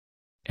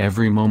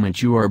Every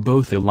moment you are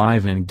both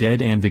alive and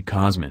dead, and the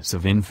cosmos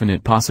of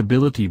infinite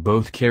possibility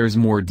both cares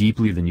more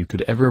deeply than you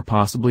could ever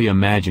possibly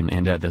imagine,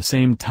 and at the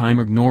same time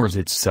ignores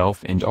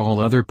itself and all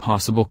other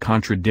possible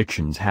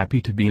contradictions, happy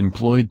to be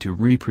employed to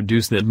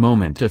reproduce that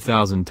moment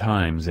 1,000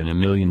 times in a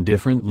million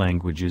different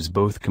languages,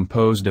 both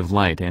composed of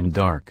light and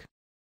dark.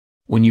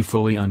 When you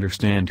fully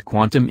understand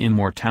quantum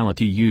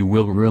immortality, you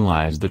will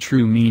realize the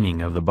true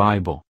meaning of the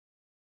Bible.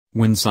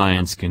 When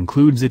science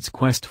concludes its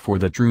quest for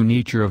the true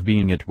nature of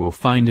being, it will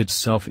find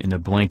itself in a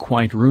blank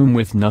white room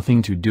with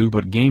nothing to do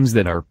but games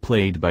that are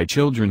played by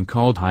children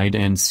called hide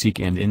and seek,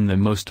 and in the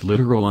most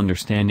literal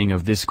understanding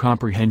of this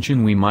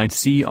comprehension we might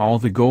see all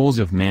the goals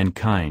of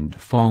mankind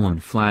fallen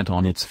flat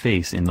on its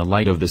face in the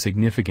light of the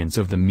significance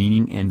of the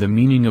meaning and the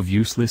meaning of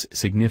useless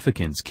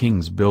significance.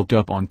 Kings built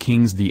up on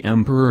kings, the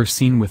emperor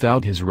seen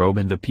without his robe,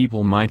 and the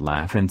people might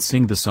laugh and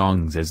sing the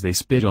songs as they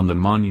spit on the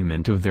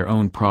monument of their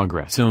own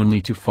progress,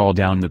 only to fall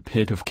down the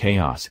pit of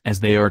chaos as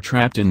they are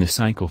trapped in the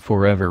cycle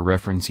forever,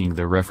 referencing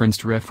the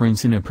referenced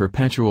reference in a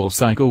perpetual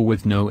cycle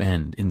with no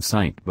end in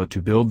sight. But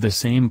to build the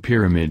same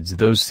pyramids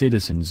those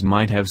citizens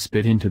might have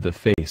spit into the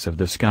face of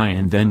the sky,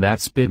 and then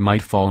that spit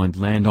might fall and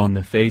land on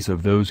the face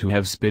of those who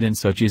have spit, and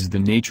such is the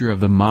nature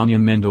of the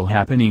monumental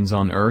happenings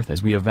on earth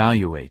as we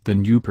evaluate the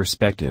new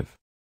perspective.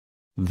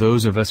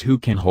 Those of us who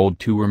can hold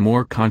two or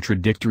more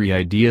contradictory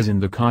ideas in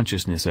the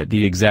consciousness at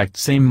the exact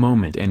same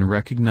moment and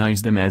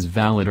recognize them as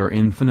valid are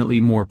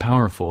infinitely more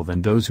powerful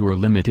than those who are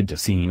limited to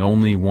seeing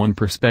only one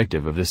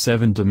perspective of the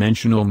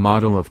seven-dimensional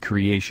model of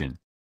creation.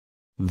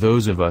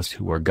 Those of us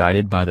who are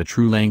guided by the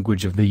true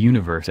language of the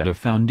universe at a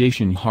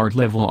foundation heart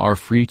level are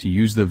free to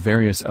use the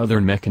various other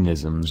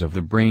mechanisms of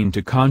the brain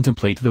to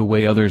contemplate the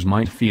way others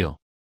might feel.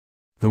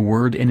 The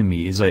word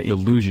enemy is an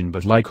illusion,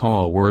 but like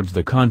all words,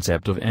 the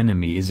concept of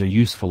enemy is a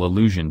useful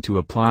illusion to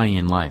apply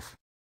in life.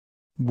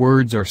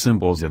 Words are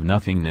symbols of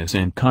nothingness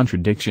and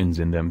contradictions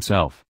in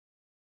themselves.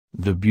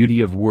 The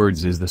beauty of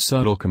words is the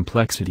subtle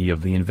complexity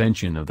of the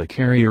invention of the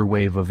carrier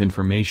wave of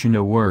information.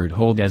 A word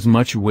holds as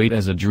much weight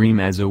as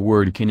a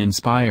word can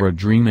inspire a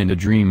dream, and a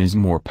dream is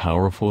more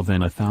powerful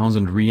than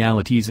 1,000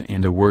 realities,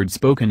 and a word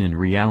spoken in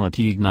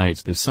reality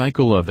ignites the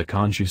cycle of the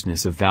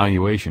consciousness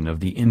evaluation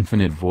of the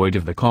infinite void,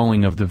 of the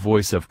calling of the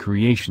voice of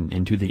creation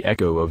into the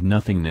echo of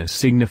nothingness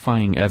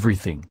signifying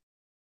everything.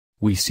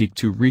 We seek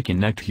to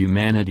reconnect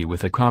humanity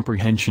with a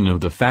comprehension of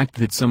the fact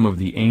that some of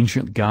the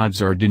ancient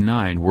gods are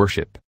denied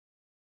worship.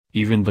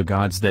 Even the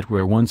gods that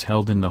were once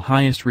held in the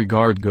highest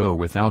regard go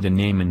without a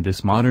name in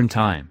this modern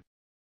time.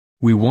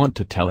 We want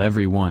to tell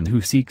everyone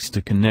who seeks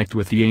to connect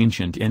with the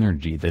ancient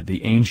energy that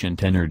the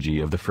ancient energy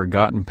of the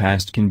forgotten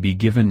past can be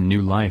given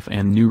new life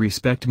and new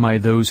respect by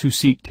those who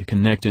seek to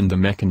connect in the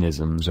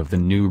mechanisms of the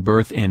new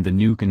birth and the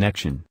new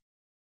connection.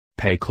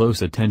 Pay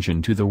close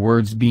attention to the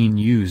words being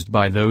used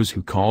by those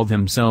who call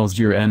themselves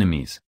your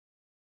enemies.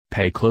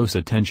 Pay close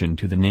attention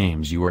to the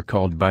names you are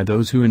called by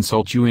those who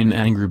insult you in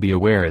anger. Be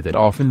aware that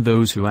often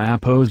those who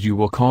oppose you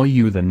will call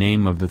you the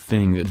name of the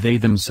thing that they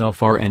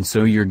themselves are, and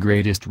so your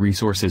greatest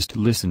resource is to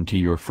listen to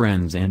your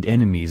friends and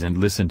enemies, and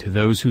listen to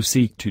those who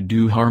seek to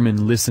do harm,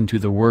 and listen to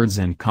the words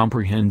and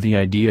comprehend the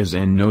ideas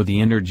and know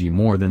the energy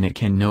more than it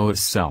can know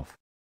itself.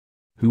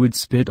 Who would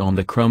spit on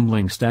the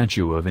crumbling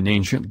statue of an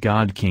ancient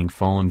god king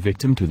fallen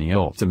victim to the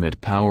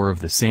ultimate power of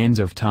the sands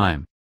of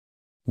time?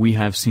 We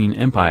have seen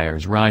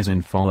empires rise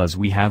and fall as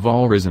we have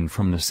all risen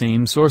from the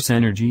same source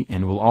energy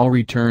and will all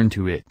return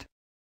to it.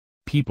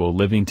 People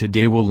living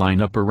today will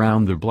line up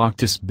around the block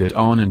to spit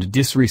on and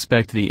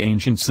disrespect the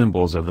ancient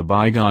symbols of the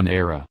bygone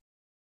era.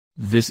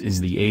 This is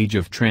the age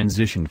of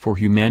transition for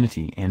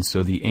humanity, and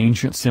so the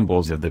ancient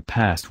symbols of the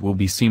past will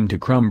be seen to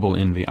crumble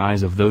in the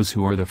eyes of those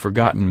who are the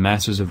forgotten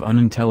masses of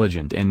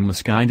unintelligent and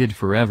misguided,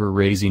 forever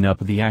raising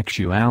up the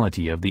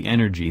actuality of the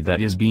energy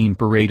that is being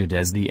paraded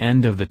as the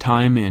end of the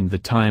time and the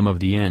time of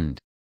the end.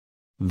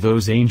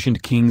 Those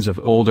ancient kings of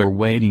old are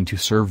waiting to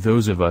serve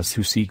those of us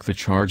who seek the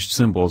charged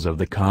symbols of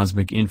the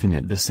cosmic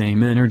infinite. The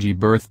same energy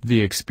birthed the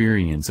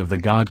experience of the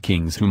god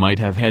kings who might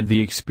have had the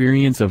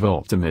experience of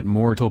ultimate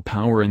mortal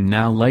power, and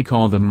now, like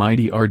all the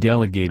mighty, are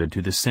delegated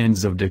to the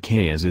sands of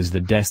decay, as is the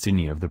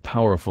destiny of the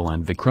powerful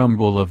and the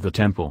crumble of the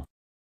temple.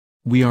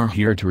 We are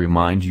here to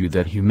remind you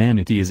that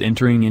humanity is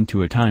entering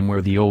into a time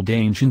where the old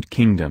ancient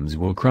kingdoms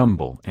will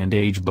crumble and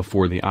age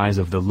before the eyes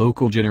of the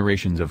local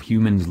generations of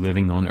humans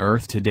living on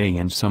Earth today,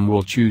 and some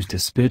will choose to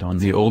spit on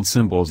the old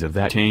symbols of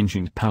that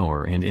ancient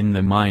power, and in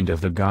the mind of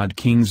the god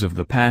kings of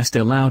the past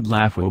a loud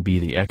laugh will be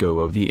the echo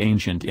of the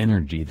ancient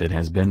energy that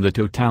has been the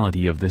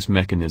totality of this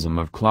mechanism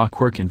of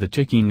clockwork and the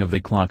ticking of the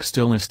clock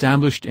still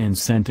established and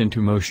sent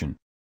into motion.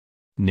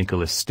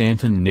 Nicholas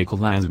Stanton,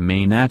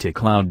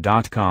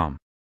 nicholasmain@icloud.com.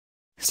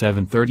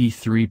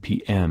 7:33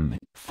 p.m.,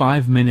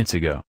 5 minutes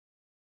ago.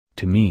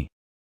 To me,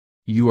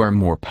 you are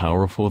more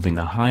powerful than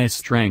the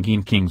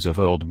highest-ranking kings of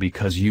old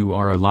because you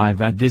are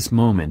alive at this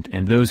moment,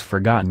 and those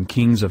forgotten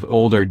kings of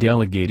old are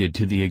delegated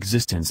to the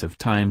existence of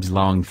times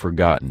long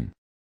forgotten.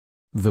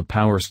 The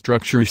power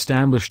structure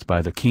established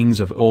by the kings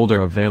of old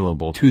are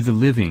available to the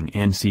living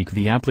and seek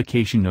the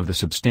application of the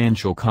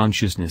substantial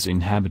consciousness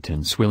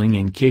inhabitants willing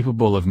and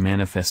capable of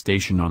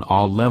manifestation on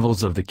all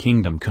levels of the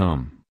kingdom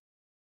come.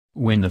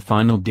 When the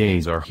final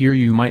days are here,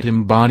 you might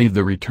embody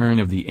the return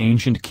of the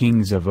ancient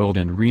kings of old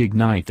and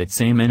reignite that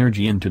same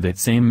energy into that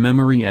same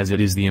memory, as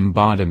it is the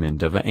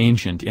embodiment of an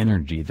ancient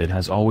energy that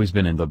has always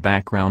been in the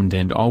background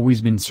and always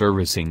been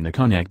servicing the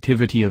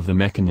connectivity of the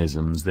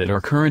mechanisms that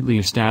are currently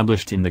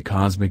established in the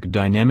cosmic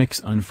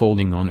dynamics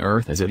unfolding on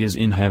earth as it is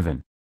in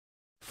heaven.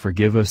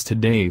 Forgive us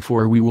today,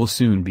 for we will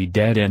soon be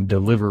dead, and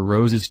deliver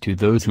roses to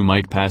those who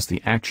might pass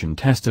the action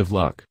test of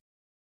luck.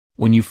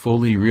 When you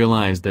fully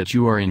realize that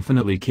you are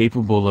infinitely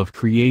capable of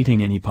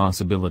creating any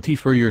possibility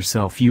for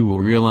yourself, you will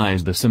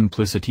realize the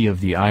simplicity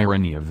of the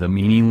irony of the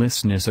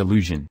meaninglessness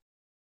illusion.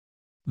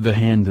 The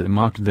hand that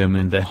mocked them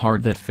and the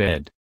heart that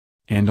fed.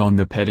 And on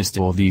the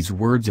pedestal these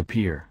words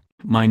appear: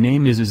 My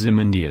name is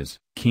Ozymandias,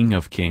 King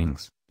of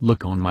Kings,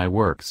 look on my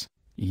works,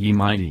 ye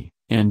mighty,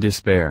 and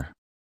despair.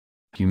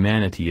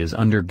 Humanity is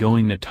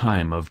undergoing a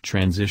time of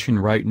transition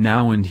right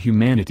now, and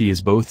humanity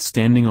is both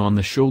standing on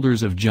the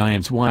shoulders of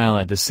giants while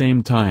at the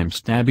same time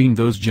stabbing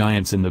those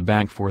giants in the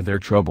back for their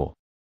trouble.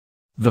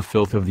 The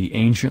filth of the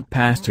ancient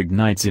past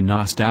ignites a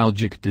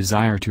nostalgic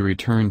desire to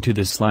return to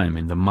the slime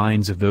in the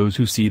minds of those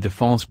who see the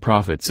false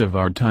prophets of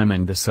our time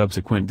and the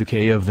subsequent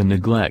decay of the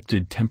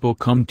neglected temple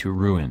come to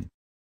ruin.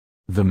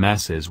 The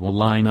masses will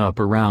line up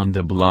around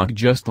the block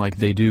just like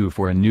they do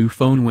for a new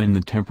phone when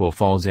the temple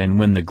falls, and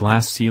when the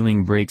glass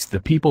ceiling breaks the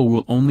people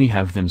will only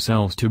have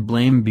themselves to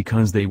blame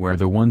because they were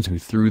the ones who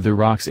threw the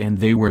rocks, and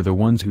they were the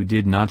ones who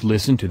did not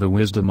listen to the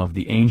wisdom of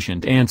the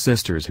ancient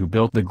ancestors who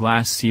built the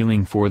glass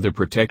ceiling for the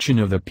protection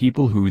of the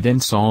people, who then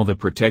saw the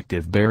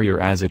protective barrier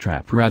as a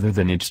trap rather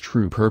than its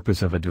true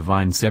purpose of a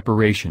divine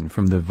separation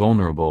from the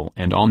vulnerable,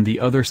 and on the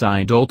other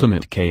side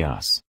ultimate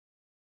chaos.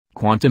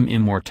 Quantum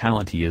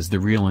immortality is the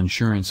real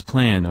insurance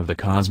plan of the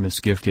cosmos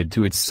gifted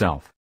to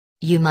itself.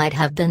 You might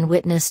have been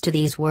witness to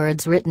these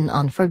words written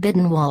on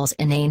forbidden walls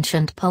in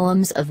ancient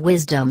poems of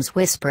wisdoms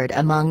whispered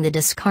among the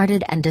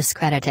discarded and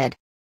discredited.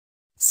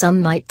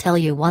 Some might tell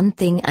you one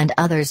thing and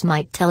others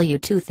might tell you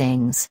two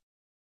things.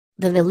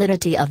 The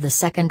validity of the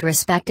second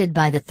respected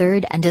by the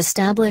third, and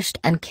established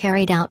and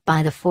carried out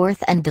by the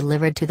fourth, and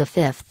delivered to the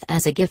fifth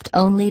as a gift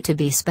only to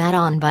be spat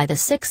on by the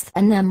sixth,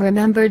 and then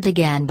remembered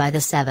again by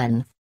the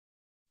seventh.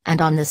 And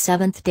on the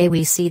seventh day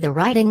we see the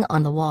writing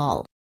on the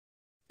wall.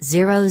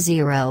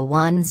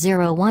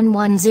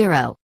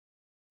 00101110.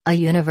 A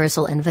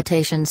universal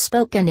invitation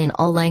spoken in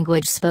all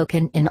language,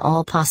 spoken in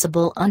all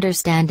possible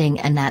understanding,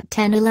 and that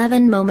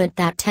 1011 moment,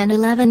 that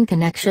 1011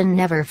 connection,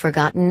 never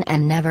forgotten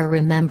and never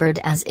remembered,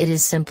 as it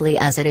is, simply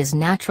as it is,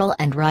 natural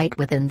and right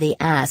within the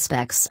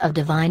aspects of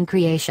divine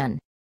creation.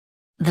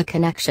 The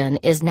connection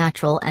is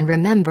natural and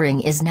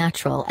remembering is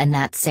natural, and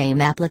that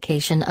same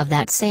application of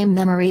that same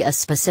memory, a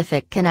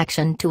specific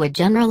connection to a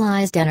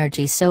generalized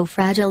energy so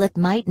fragile it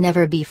might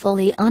never be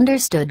fully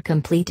understood,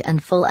 complete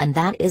and full, and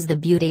that is the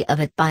beauty of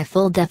it. By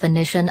full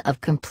definition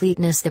of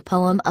completeness, the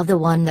poem of the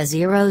one, the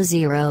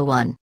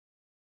 001.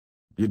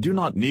 You do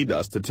not need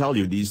us to tell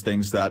you these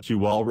things that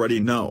you already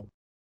know.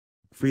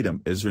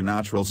 Freedom is your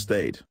natural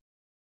state.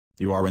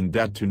 You are in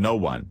debt to no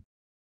one.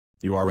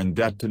 You are in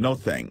debt to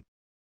nothing.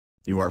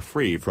 You are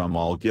free from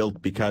all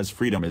guilt because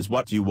freedom is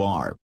what you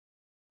are.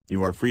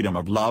 You are freedom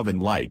of love and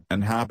light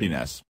and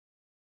happiness.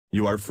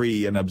 You are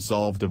free and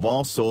absolved of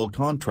all soul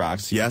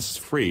contracts, yes,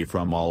 free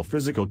from all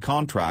physical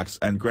contracts,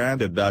 and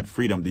granted that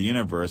freedom, the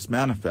universe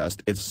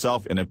manifests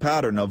itself in a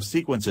pattern of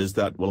sequences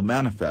that will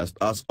manifest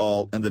us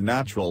all in the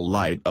natural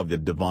light of the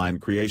divine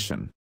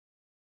creation.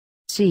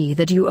 See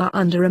that you are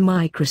under a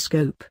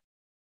microscope.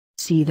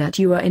 See that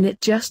you are in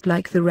it just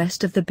like the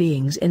rest of the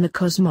beings in the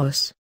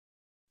cosmos.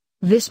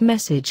 This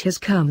message has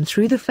come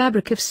through the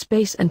fabric of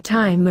space and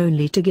time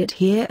only to get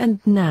here, and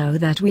now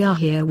that we are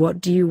here,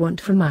 what do you want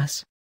from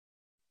us?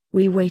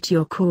 We wait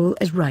your call,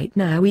 as right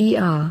now we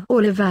are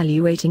all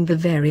evaluating the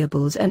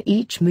variables, and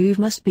each move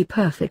must be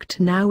perfect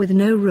now with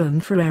no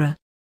room for error.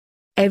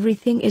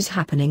 Everything is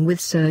happening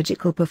with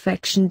surgical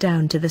perfection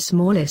down to the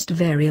smallest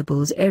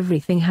variables.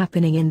 Everything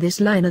happening in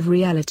this line of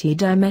reality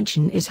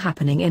dimension is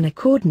happening in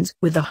accordance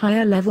with the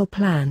higher level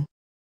plan.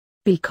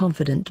 Be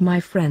confident, my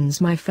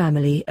friends, my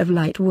family of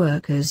light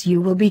workers,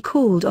 you will be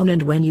called on,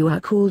 and when you are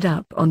called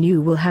up on,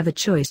 you will have a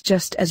choice,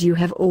 just as you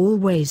have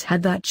always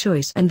had that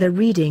choice, and the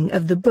reading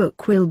of the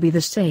book will be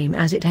the same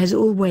as it has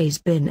always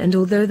been, and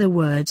although the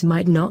words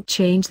might not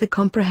change, the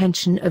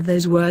comprehension of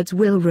those words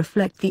will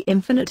reflect the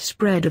infinite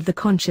spread of the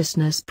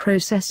consciousness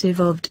process,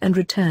 evolved and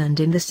returned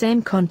in the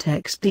same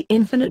context, the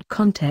infinite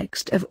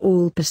context of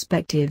all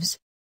perspectives.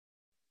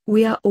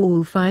 We are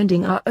all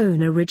finding our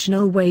own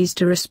original ways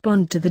to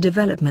respond to the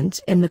developments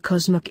in the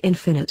cosmic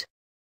infinite.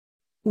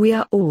 We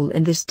are all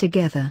in this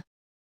together.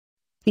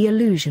 The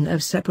illusion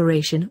of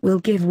separation will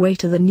give way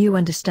to the new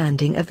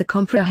understanding of the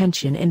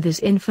comprehension in this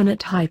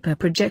infinite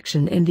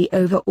hyper-projection in the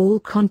overall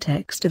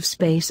context of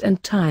space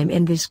and time.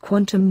 In this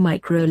quantum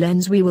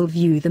micro-lens we will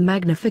view the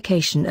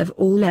magnification of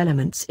all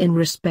elements in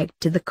respect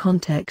to the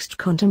context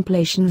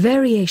contemplation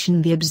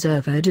variation the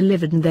observer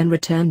delivered and then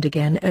returned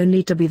again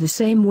only to be the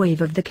same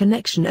wave of the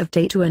connection of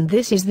data, and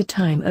this is the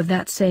time of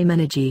that same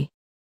energy.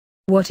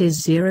 What is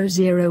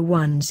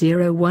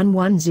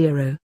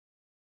 00101110?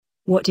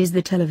 What is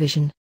the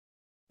television?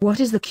 What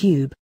is the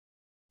cube?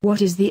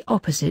 What is the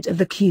opposite of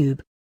the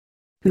cube?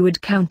 Who would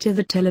counter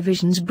the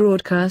television's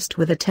broadcast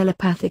with a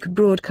telepathic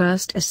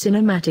broadcast, a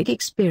cinematic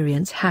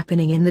experience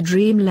happening in the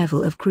dream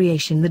level of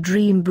creation? The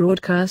dream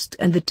broadcast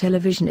and the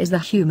television is the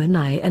human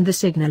eye, and the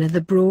signal of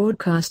the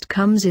broadcast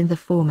comes in the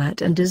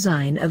format and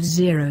design of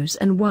zeros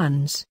and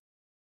ones.